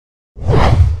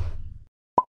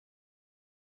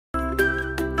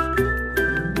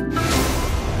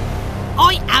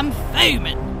am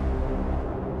fuming.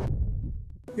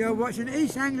 You're watching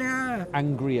East Anglia.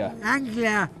 Angrier.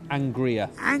 Anglia. Angrier.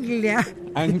 Anglia.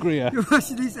 Angrier. You're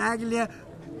watching East Anglia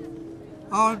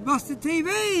on Mustard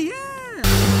TV, yeah!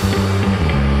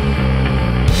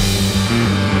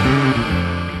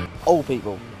 Old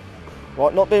people,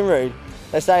 right, not being rude.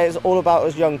 They say it's all about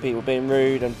us young people being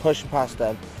rude and pushing past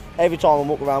them. Every time I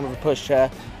walk around with a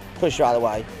pushchair, push you out of the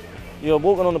way. You're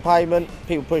walking on the pavement,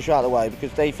 people push you out of the way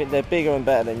because they think they're bigger and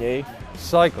better than you.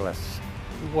 Cyclists,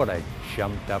 what a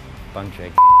jumped up bunch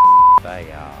of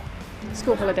they are.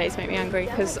 School holidays make me angry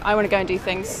because I want to go and do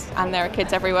things and there are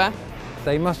kids everywhere.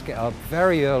 They must get up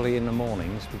very early in the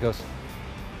mornings because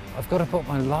I've got to put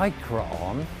my lycra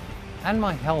on and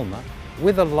my helmet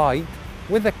with a light,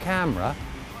 with a camera,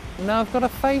 and now I've got a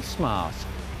face mask.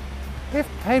 If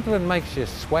pedalling makes you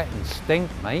sweat and stink,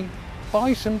 mate,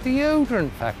 buy some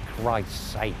deodorant for Christ's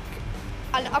sake.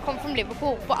 I come from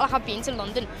Liverpool, but I've been to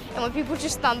London, and when people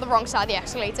just stand the wrong side of the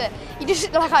escalator, you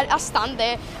just I stand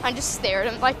there and just stare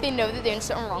at them like they know they're doing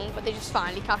something wrong, but they just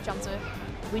finally catch on to it.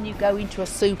 When you go into a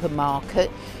supermarket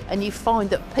and you find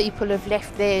that people have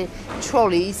left their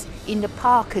trolleys in the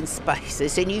parking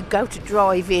spaces and you go to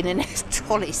drive in and there's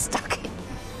trolleys stuck in,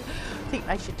 I think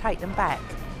they should take them back.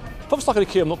 If I'm stuck in a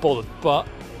queue, I'm not bothered, but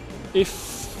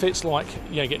if it's like,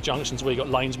 you get junctions where you've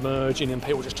got lanes merging and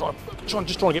people just trying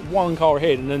to get one car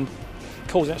ahead and then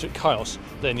causing absolute chaos,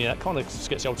 then yeah, it kind of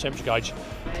gets the old temperature gauge.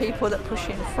 People that push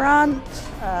in front,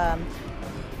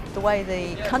 the way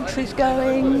the country's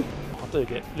going. I do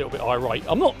get a little bit irate.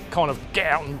 I'm not kind of get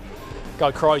out and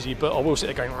go crazy, but I will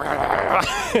sit there going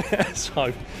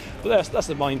so, but that's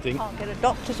the main thing. Can't get a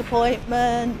doctor's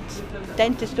appointment,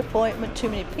 dentist appointment, too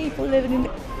many people living in the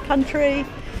country.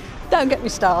 Don't get me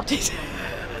started.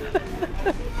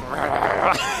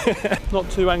 Not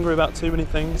too angry about too many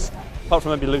things, apart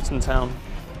from maybe Luton Town.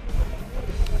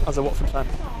 As a Watford fan,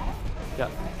 yeah,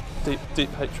 deep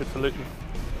hatred for Luton,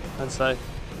 I'd say.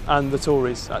 And the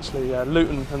Tories, actually, yeah,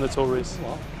 Luton and the Tories,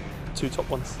 two top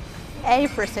ones.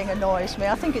 Everything annoys me.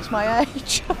 I think it's my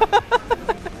age.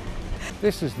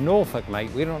 This is Norfolk,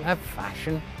 mate. We don't have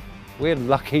fashion. We're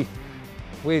lucky.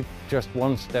 We're just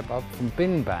one step up from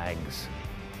bin bags.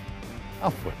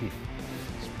 Oh,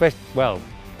 well,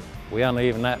 we aren't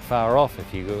even that far off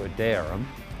if you go to Durham.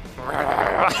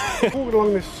 Walking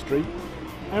along this street,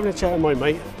 having a chat with my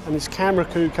mate, and this camera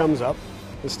crew comes up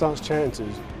and starts chatting to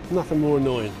us. Nothing more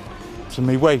annoying. So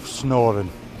my wife's snoring.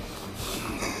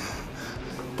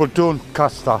 But don't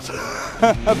cuss that,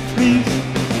 please.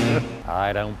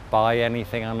 I don't buy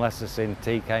anything unless it's in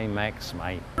TK Maxx,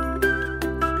 mate.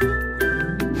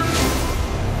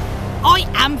 I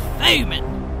am fuming.